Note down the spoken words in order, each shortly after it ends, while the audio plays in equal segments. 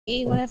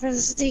Whatever the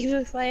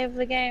Steve play of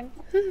the game.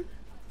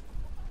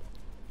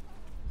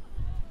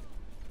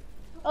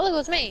 Oh, look, it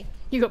was me.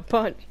 You got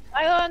punched.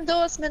 I got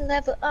endorsement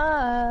level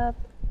up.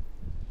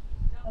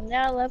 I'm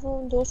now level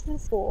endorsement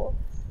 4.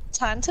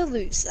 Time to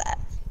lose that.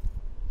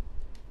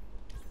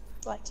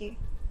 Like you.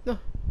 No,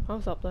 I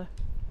was up there.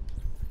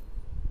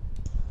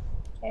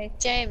 Okay,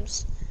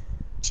 James.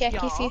 Check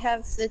if you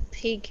have the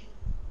pig.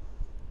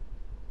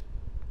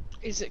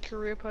 Is it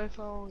career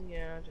profile?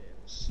 Yeah, it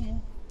is. Yeah.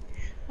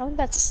 I'm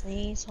about to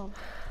sneeze.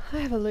 I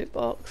have a loot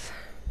box.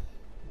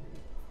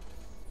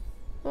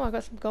 Oh, I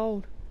got some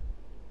gold.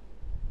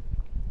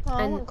 Oh,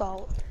 I want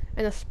gold.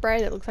 And a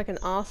spray that looks like an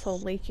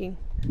arsehole leaking.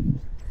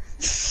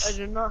 I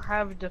do not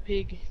have the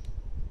pig.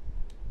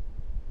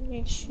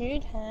 You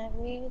should have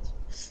it.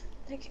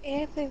 Like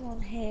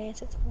everyone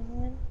has at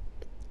home.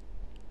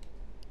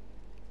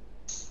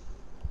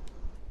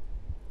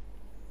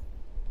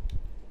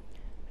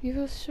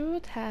 You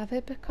should have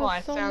it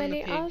because so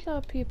many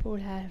other people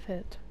have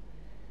it.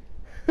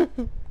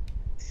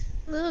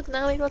 Look,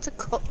 now we got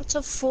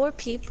to 4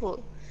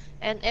 people.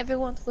 And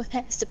everyone who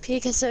has the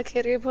pig as a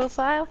career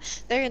profile,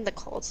 they're in the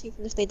cult,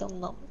 even if they don't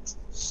know it.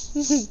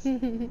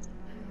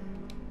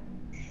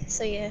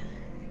 So yeah,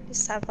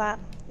 just have that.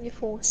 You're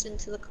forced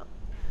into the cult.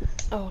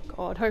 Oh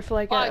god,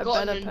 hopefully I get a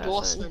better an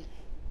endorsement.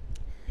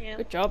 Person. Yeah.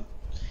 Good job.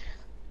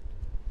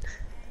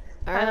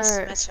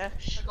 Alright. Oh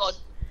god.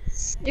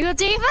 You got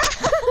Diva?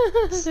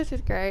 This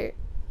is great.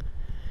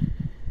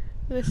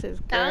 This is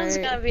great. Alan's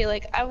gonna be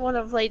like, I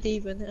wanna play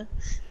Diva now.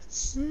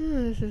 This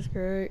is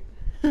great.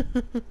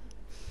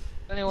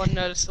 Anyone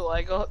notice what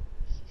I got?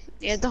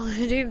 Yeah,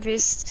 Doom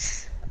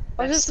Fist.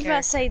 I was just about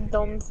to say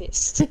Dom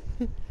Fist.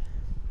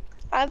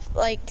 I have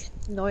like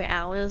no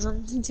hours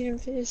on Doom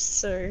Fist,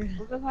 so.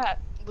 Look at that.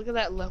 Look at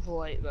that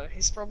level 8 though.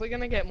 He's probably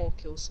gonna get more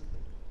kills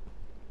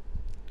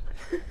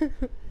than me.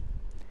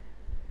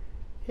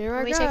 Here I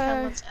Let me go. check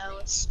how much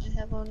hours I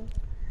have on.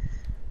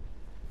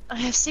 I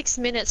have 6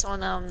 minutes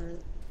on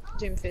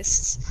Doom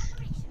Fist.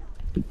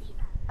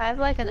 I have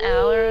like an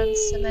hour on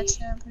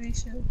Symmetra, I'm pretty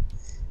sure.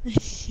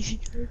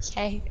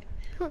 Okay.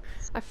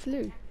 I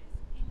flew.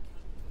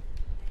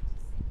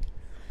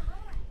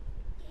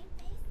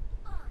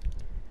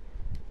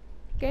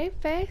 Game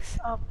face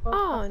Oh,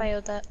 on. I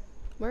failed that.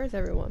 Where is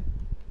everyone?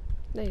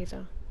 There you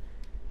go.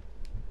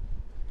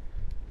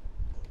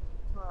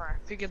 Alright,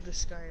 figured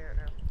this guy out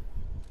now.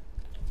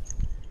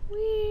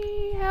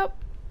 Wee, help!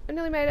 I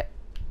nearly made it.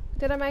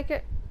 Did I make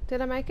it?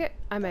 Did I make it?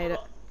 I made it.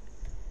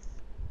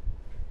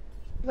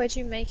 Where'd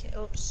you make it?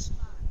 Oops.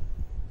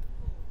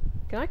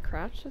 Can I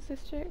crouch as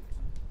this chick?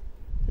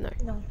 No.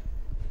 No.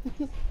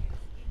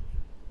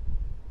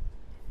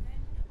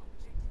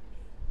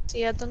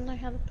 See, I don't know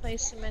how to play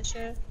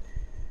Symmetra.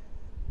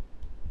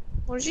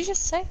 What did you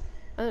just say?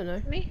 I don't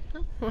know. Me?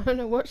 Huh? I don't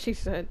know what she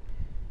said.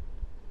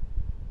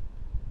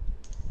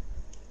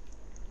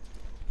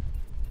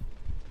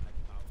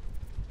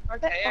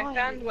 Okay, I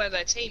found where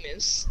their team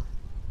is.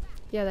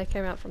 Yeah, they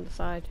came out from the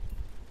side.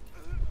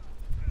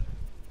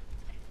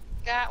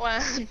 Got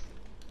one.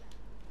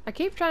 I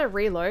keep trying to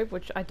reload,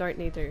 which I don't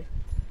need to.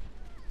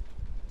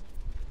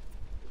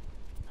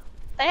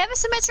 They have a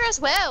Symmetra as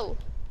well!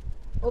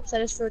 Oops, I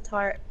just threw a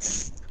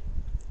turret.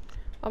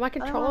 Oh, my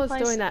controller's play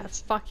doing that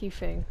Symmetra. fuck you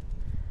thing.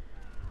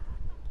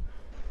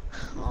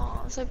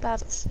 Oh, I'm so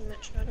bad at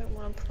Symmetra, I don't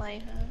want to play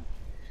her.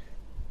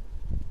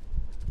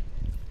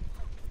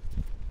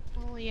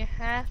 Oh, you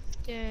have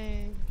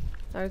to.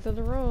 Those are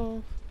the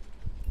rules.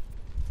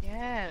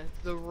 Yeah,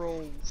 the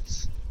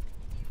rules.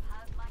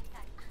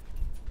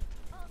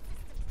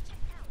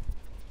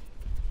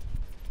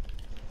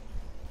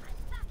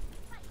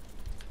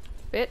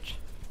 Bitch.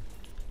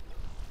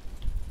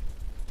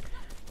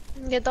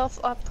 Get off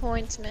our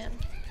points, man.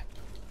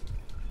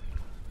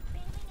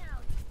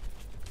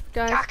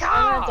 Guys,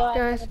 I'm gonna die,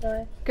 guys, I'm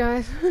gonna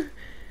die.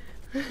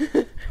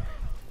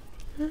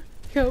 guys.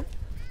 Help.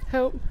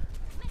 Help.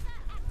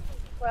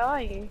 Where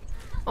are you?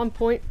 On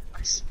point.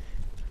 Nice.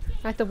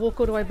 I have to walk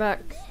all the way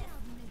back.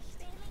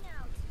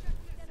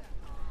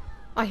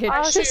 I hit. I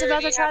was just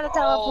about to try to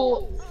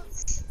teleport. Oh.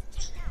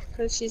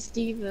 Because she's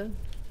Diva.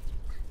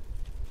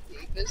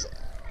 Diva's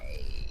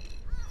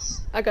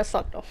I got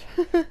sucked off.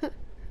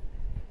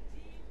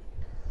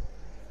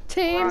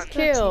 Team Right.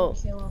 kill.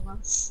 Team kill on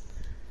us.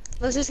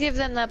 Let's just give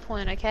them that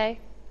point, okay?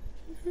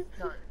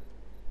 No.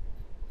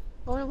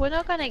 Well, we're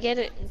not gonna get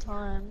it in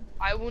time.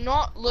 I will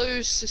not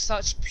lose to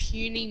such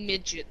puny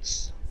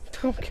midgets.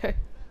 Okay.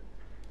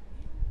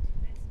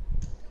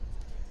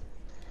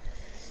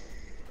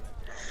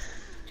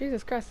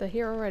 Jesus Christ, they're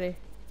here already.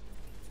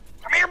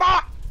 Come here, boy!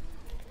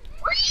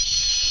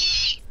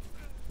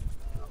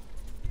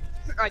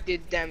 I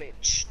did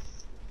damage.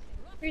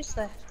 Who's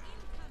that?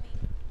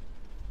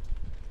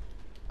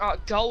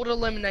 Gold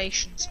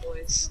eliminations,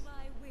 boys.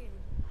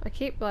 I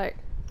keep like,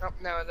 Oh,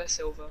 no, they're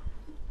silver.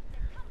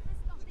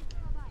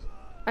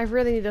 I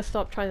really need to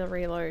stop trying to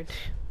reload.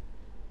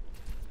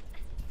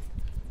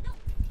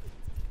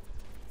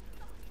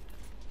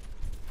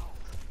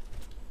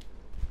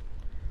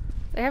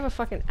 They have a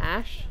fucking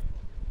Ash.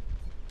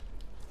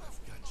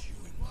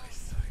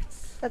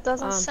 That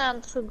doesn't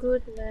sound so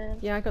good, man.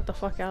 Yeah, I got the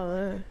fuck out of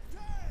there.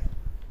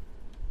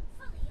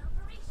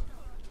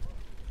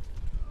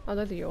 Oh,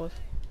 those are yours.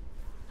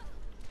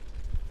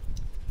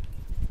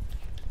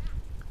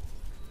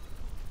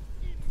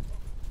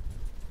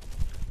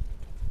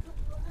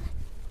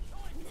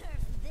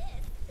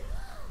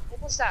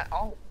 What was that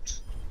ult?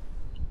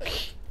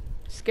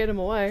 Scared him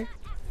away.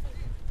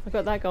 I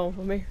got that going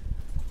for me.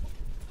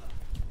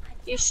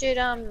 You should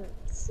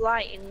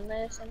fly in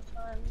there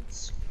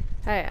sometimes.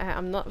 Hey,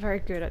 I'm not very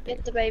good at Get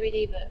it. the baby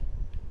diva.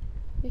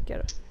 You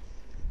get it.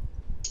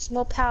 It's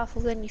more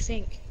powerful than you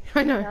think.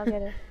 I know. I'll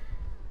get it.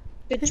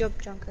 Good job,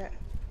 Junkrat.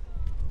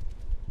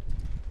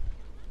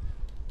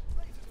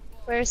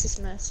 Where is this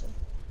Mercy?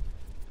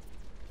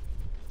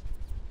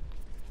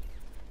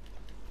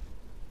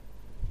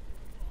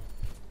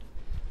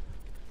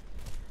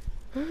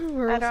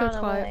 We're I all so don't know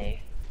quiet.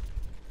 why.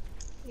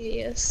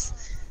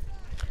 Yes.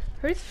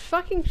 Who's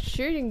fucking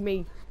shooting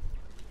me?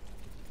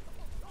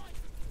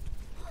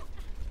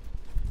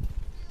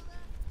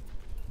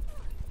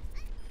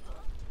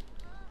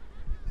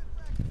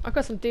 I've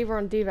got some diva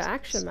on diva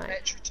action, mate.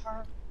 Symmetric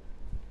turret.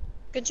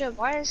 Good job.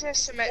 Why is there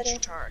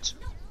symmetric turret?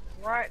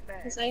 Right there.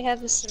 Because I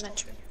have a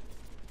symmetry.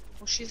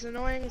 Well, she's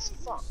annoying as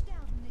fuck.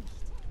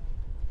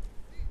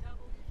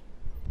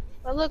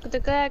 Oh look, the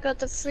guy got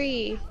the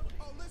free.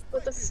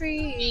 Got the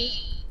free.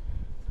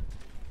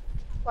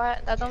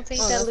 What? I don't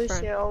think Oh, that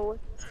that's Lucio was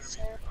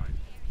necessary.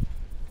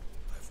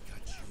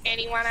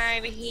 Anyone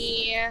over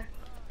here?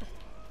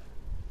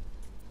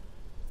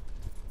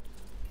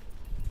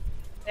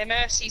 Their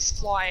Mercy's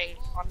flying.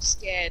 I'm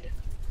scared.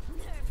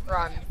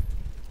 Run.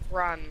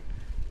 Run.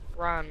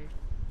 Run.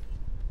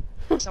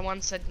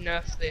 Someone said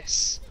nerf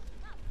this.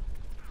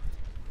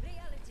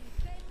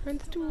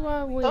 And do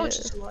I win? Oh,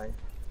 she's low.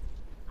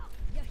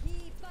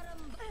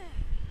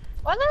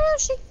 Why the hell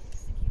is she?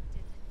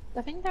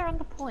 I think they're on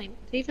the point.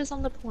 Diva's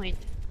on the point.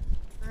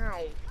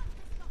 Ow.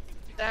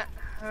 That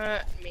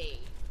hurt me.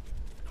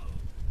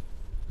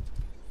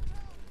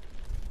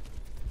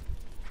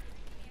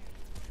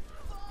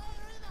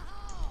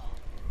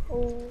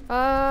 Oh.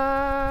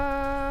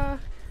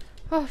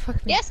 Oh,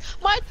 fuck me. Yes,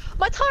 my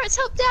turrets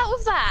helped out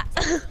with that.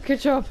 Good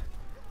job.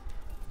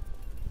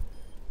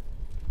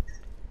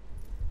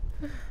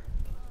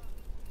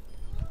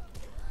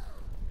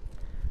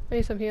 I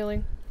need some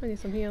healing. I need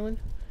some healing.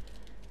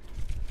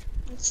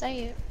 Let's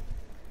say it.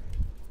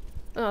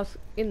 Oh, I was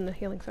in the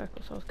healing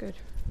circle, so I was good.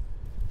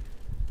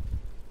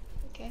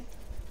 Okay.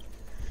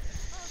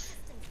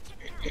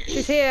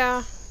 She's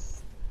here.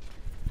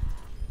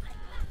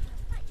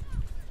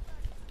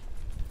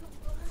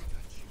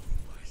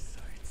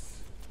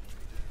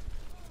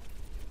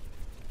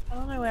 I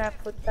don't know where I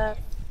put that.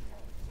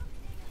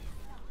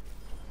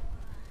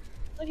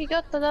 Look, you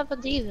got the other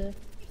diva.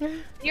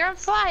 You're on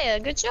fire.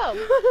 Good job.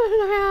 I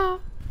don't know how.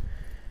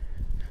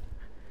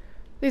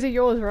 These are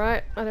yours,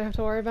 right? I don't have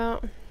to worry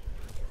about.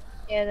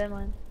 Yeah, they're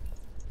mine.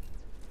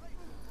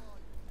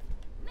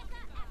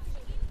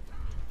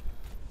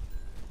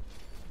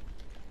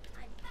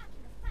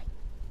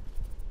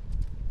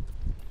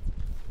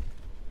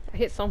 I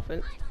hit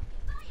something.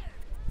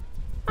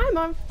 I'm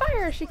on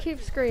fire, she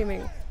keeps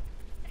screaming.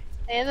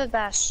 They have a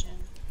bastion.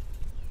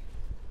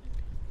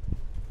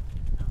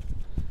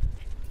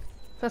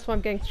 That's why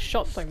I'm getting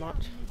shot so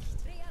much.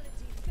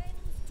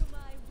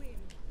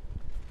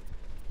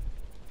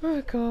 Oh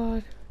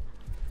god.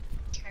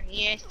 Can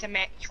you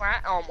estimate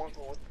that? Oh my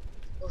god.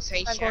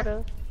 I got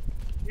her.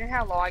 You know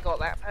how low I got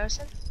that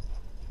person?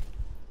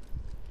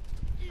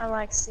 I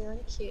like stealing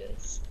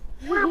kills.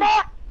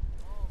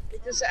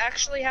 Does it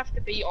actually have to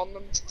be on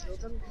them to kill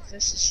them? Because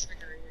this is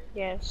triggering me.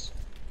 Yes.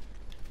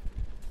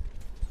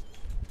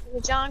 The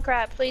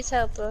Junkrat, please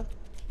help her.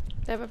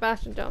 They have a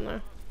bastion down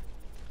there.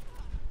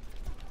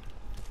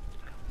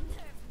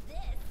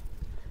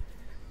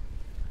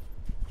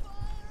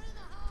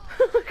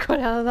 Got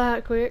out of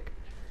that quick.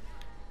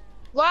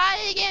 Why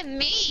did you get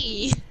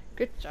me?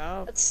 Good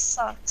job. That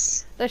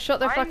sucks. They shot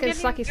their I'm fucking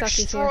getting sucky suckies here.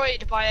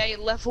 destroyed by a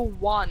level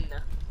 1.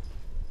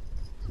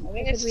 I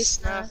think it's we a Smurf,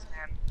 snap?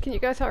 man. Can you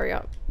guys hurry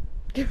up?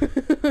 Try.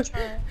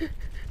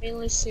 Me and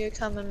Lucy are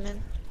coming,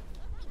 man.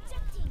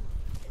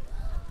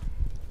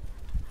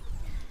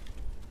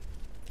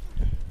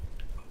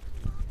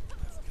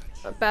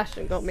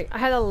 Bastion got me. I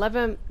had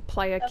 11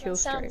 player Doesn't kill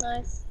sound streak.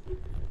 nice.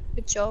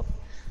 Good job.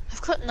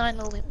 I've got 9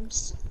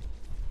 limbs.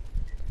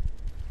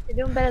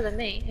 You're doing better than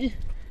me.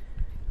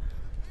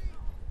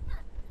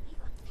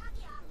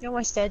 You're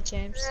almost dead,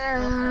 James.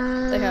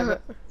 They have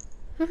it.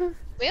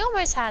 We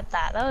almost had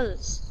that. That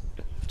was.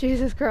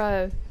 Jesus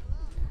Christ.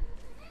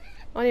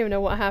 I don't even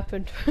know what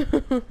happened.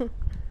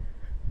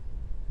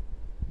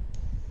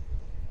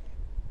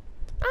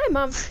 I'm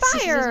on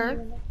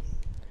fire!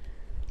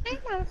 I'm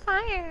on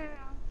fire!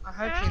 I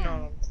hope you're not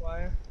on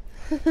fire.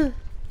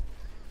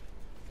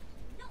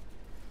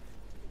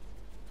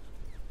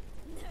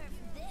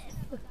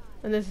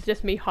 And this is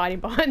just me hiding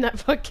behind that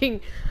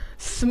fucking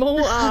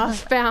small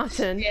ass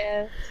fountain.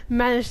 Yeah.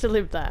 Managed to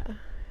live that.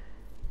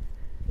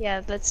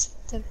 Yeah, that's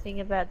the thing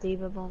about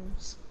diva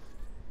bombs.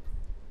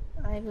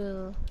 I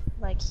will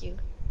like you.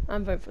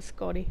 I'm voting for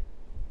Scotty.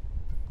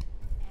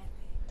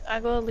 I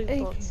got a loot Okay.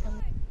 box.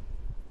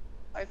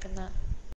 Open that.